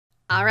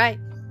Alright,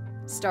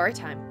 story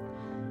time.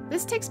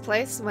 This takes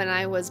place when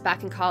I was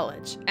back in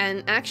college,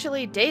 and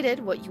actually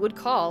dated what you would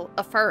call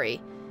a furry.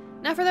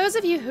 Now for those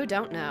of you who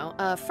don't know,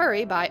 a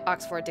furry by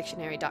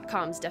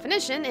OxfordDictionary.com's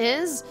definition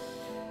is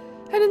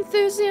an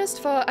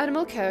enthusiast for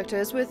animal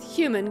characters with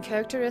human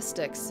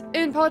characteristics.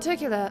 In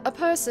particular, a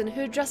person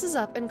who dresses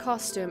up in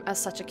costume as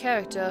such a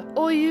character,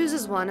 or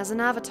uses one as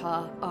an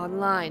avatar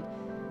online.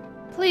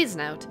 Please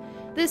note,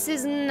 this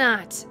is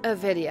not a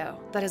video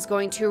that is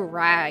going to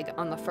rag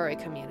on the furry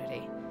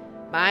community.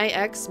 My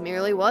ex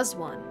merely was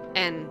one,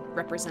 and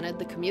represented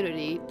the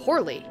community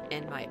poorly,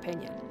 in my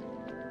opinion.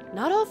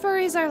 Not all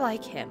furries are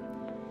like him,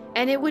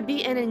 and it would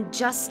be an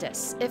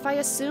injustice if I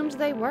assumed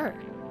they were.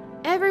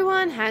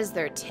 Everyone has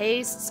their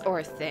tastes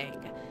or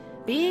thing.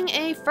 Being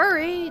a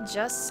furry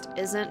just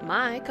isn't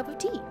my cup of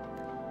tea.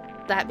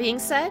 That being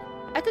said,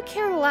 I could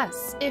care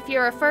less if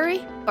you're a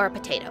furry or a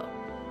potato.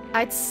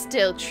 I'd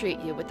still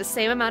treat you with the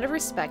same amount of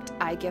respect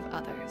I give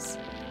others.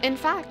 In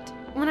fact,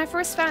 when I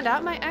first found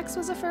out my ex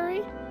was a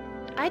furry,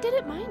 I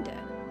didn't mind it.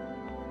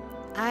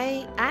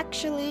 I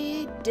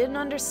actually didn't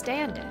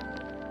understand it.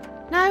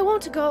 Now I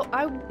won't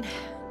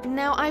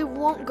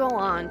go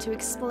on to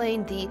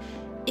explain the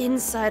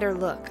insider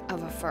look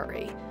of a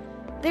furry.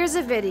 There's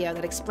a video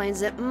that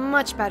explains it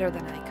much better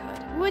than I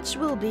could, which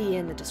will be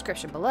in the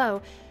description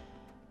below.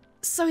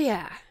 So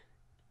yeah,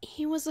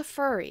 he was a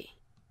furry,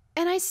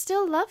 and I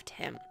still loved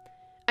him.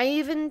 I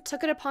even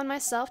took it upon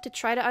myself to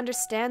try to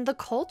understand the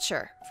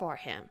culture for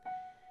him.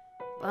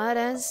 But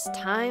as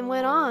time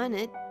went on,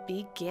 it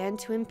began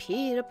to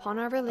impede upon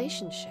our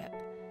relationship.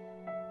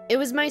 It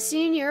was my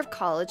senior year of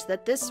college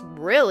that this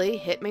really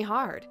hit me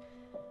hard.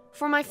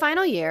 For my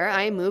final year,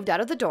 I moved out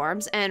of the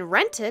dorms and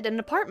rented an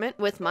apartment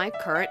with my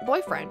current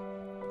boyfriend.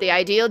 The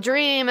ideal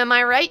dream, am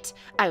I right?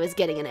 I was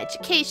getting an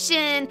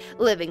education,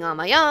 living on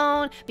my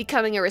own,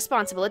 becoming a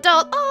responsible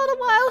adult, all the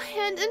while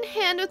hand in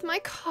hand with my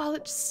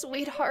college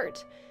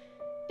sweetheart.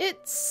 It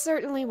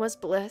certainly was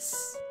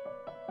bliss,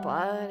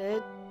 but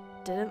it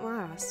didn't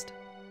last.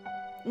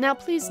 Now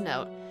please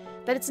note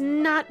that it's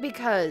not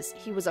because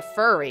he was a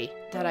furry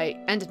that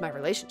I ended my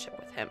relationship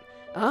with him.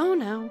 Oh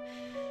no,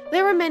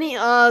 there were many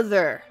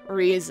other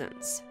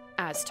reasons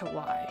as to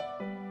why.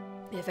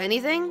 If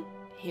anything,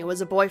 he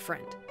was a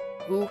boyfriend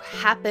who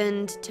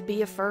happened to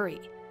be a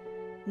furry.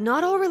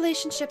 Not all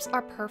relationships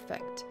are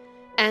perfect,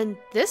 and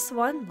this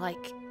one,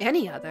 like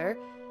any other,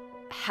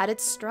 had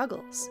its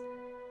struggles.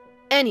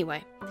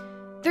 Anyway,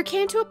 there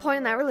came to a point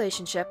in that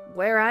relationship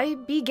where I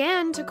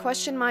began to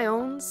question my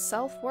own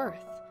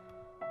self-worth.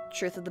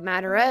 Truth of the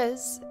matter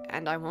is,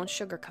 and I won't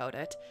sugarcoat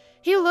it,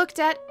 he looked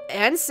at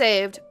and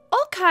saved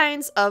all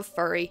kinds of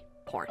furry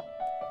porn.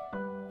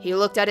 He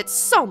looked at it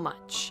so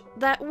much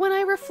that when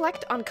I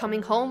reflect on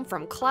coming home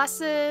from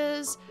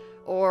classes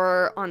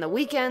or on the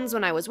weekends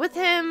when I was with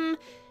him,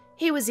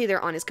 he was either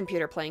on his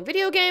computer playing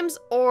video games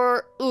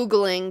or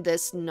oogling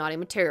this naughty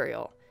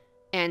material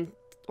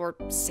or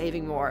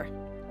saving more.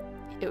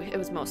 It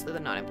was mostly the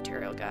naughty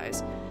material,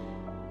 guys.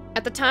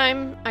 At the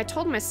time, I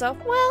told myself,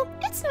 well,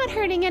 it's not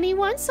hurting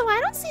anyone, so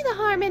I don't see the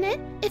harm in it.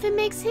 If it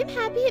makes him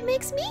happy, it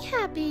makes me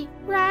happy,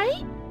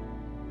 right?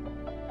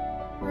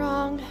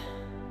 Wrong.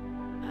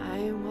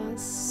 I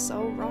was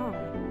so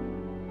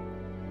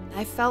wrong.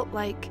 I felt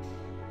like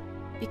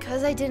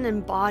because I didn't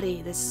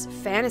embody this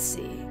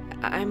fantasy,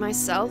 I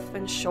myself,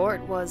 in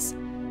short, was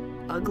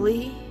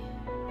ugly,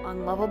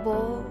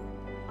 unlovable,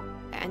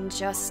 and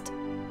just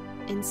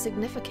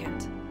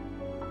insignificant.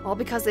 All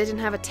because they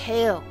didn't have a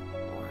tail,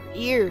 or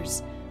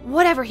ears,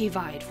 whatever he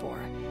vied for.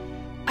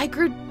 I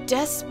grew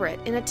desperate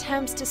in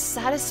attempts to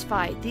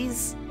satisfy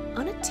these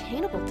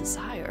unattainable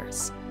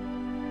desires.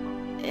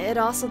 It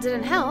also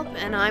didn't help,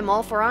 and I'm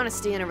all for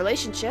honesty in a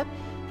relationship,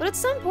 but at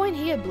some point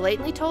he had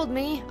blatantly told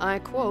me, I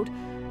quote,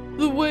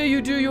 "The way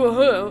you do your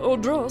hair or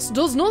dress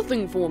does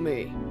nothing for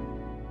me."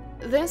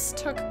 This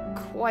took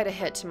quite a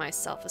hit to my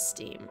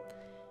self-esteem.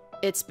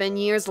 It's been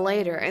years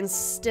later, and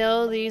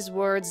still these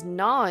words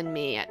gnaw on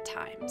me at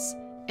times.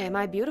 Am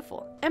I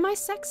beautiful? Am I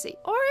sexy?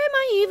 Or am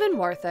I even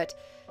worth it?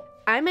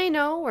 I may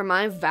know where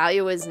my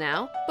value is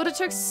now, but it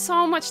took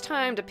so much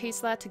time to piece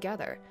that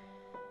together.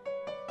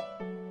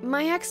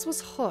 My ex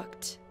was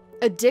hooked,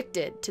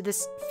 addicted to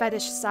this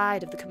fetish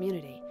side of the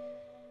community,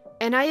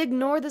 and I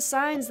ignored the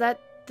signs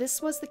that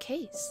this was the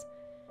case.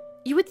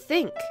 You would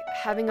think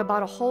having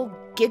about a whole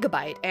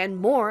gigabyte and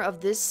more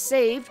of this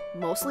saved,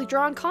 mostly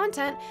drawn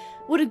content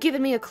would have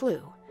given me a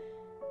clue.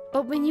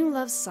 But when you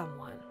love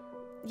someone,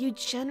 you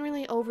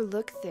generally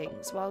overlook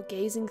things while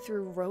gazing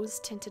through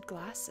rose-tinted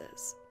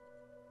glasses.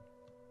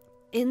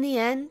 In the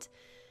end,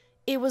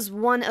 it was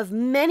one of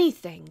many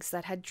things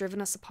that had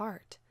driven us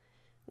apart.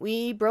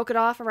 We broke it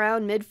off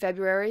around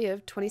mid-February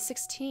of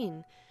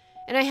 2016,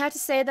 and I had to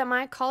say that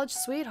my college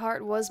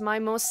sweetheart was my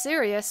most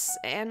serious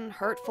and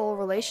hurtful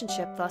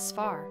relationship thus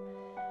far.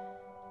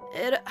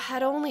 It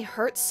had only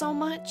hurt so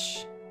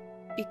much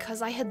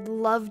because I had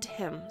loved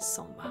him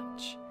so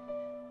much.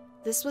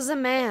 This was a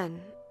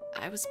man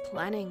I was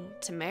planning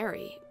to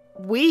marry.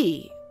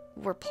 We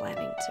were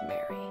planning to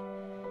marry.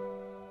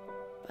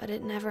 But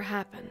it never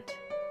happened.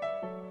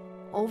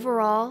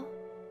 Overall,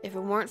 if it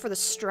weren't for the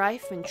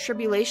strife and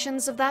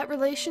tribulations of that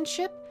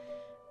relationship,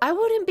 I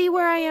wouldn't be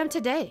where I am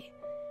today.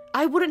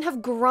 I wouldn't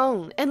have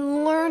grown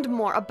and learned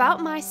more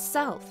about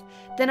myself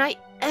than I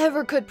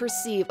ever could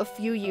perceive a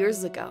few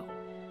years ago.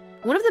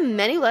 One of the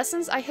many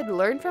lessons I had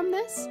learned from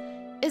this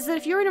is that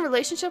if you're in a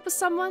relationship with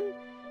someone,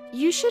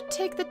 you should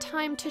take the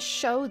time to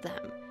show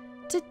them,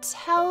 to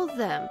tell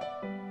them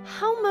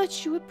how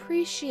much you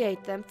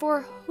appreciate them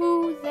for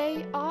who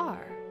they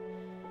are.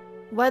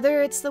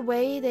 Whether it's the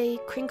way they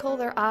crinkle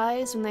their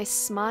eyes when they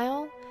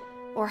smile,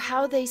 or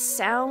how they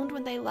sound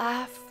when they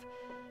laugh,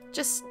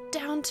 just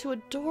down to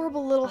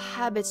adorable little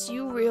habits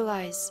you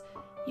realize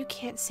you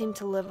can't seem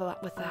to live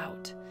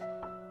without.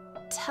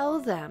 Tell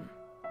them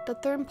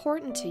that they're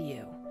important to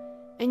you,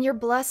 and you're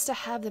blessed to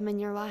have them in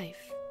your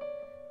life.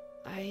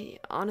 I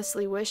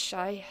honestly wish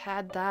I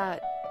had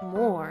that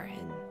more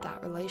in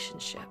that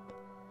relationship.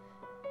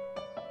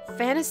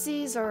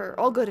 Fantasies are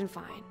all good and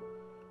fine,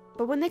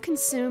 but when they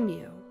consume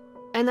you,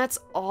 and that's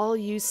all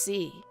you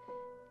see,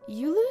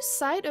 you lose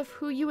sight of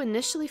who you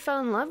initially fell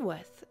in love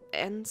with,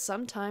 and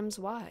sometimes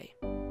why.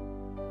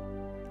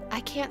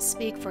 I can't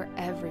speak for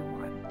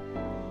everyone,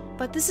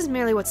 but this is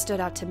merely what stood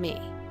out to me,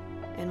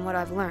 and what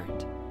I've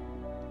learned.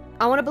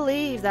 I want to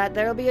believe that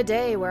there'll be a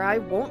day where I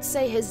won't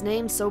say his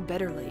name so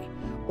bitterly,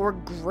 or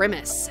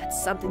grimace at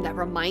something that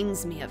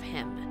reminds me of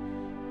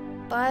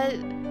him. But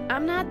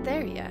I'm not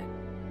there yet.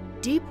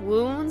 Deep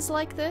wounds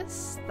like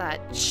this,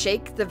 that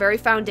shake the very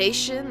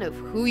foundation of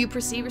who you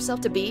perceive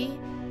yourself to be,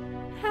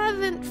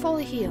 haven't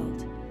fully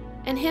healed.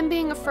 And him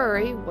being a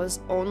furry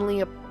was only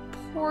a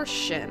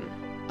portion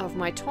of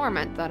my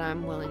torment that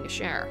I'm willing to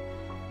share.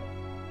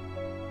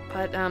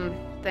 But,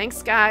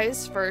 thanks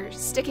guys for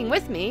sticking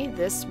with me.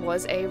 This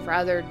was a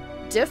rather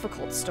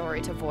difficult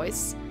story to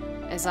voice,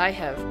 as I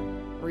have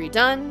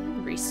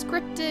redone,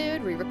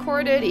 re-scripted,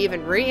 re-recorded,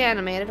 even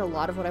reanimated a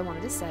lot of what I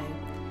wanted to say.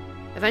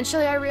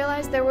 Eventually I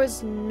realized there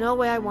was no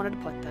way I wanted to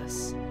put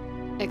this,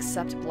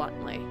 except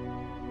bluntly.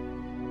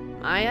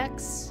 My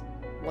ex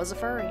was a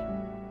furry.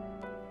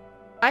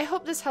 I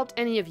hope this helped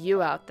any of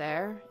you out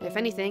there. If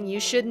anything, you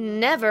should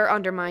never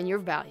undermine your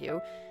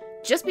value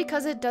just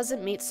because it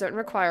doesn't meet certain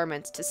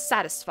requirements to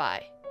satisfy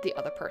the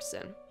other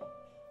person.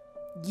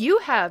 You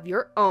have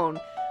your own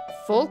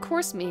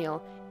full-course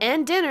meal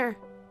and dinner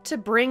to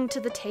bring to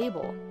the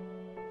table.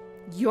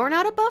 You're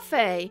not a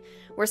buffet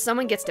where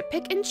someone gets to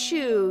pick and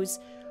choose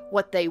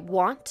what they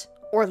want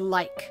or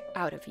like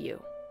out of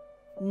you.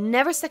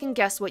 Never second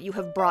guess what you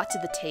have brought to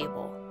the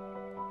table.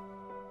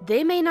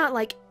 They may not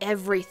like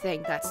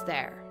everything that's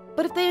there,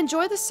 but if they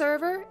enjoy the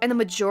server and the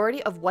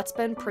majority of what's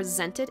been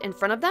presented in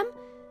front of them,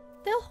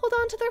 they'll hold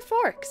on to their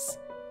forks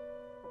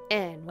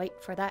and wait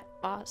for that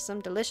awesome,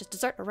 delicious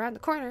dessert around the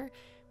corner,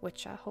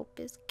 which I hope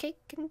is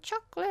cake and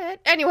chocolate.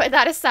 Anyway,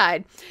 that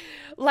aside,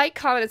 like,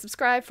 comment, and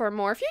subscribe for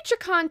more future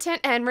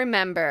content, and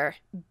remember,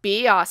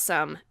 be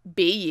awesome,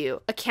 be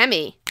you.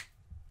 Akemi,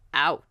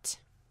 out.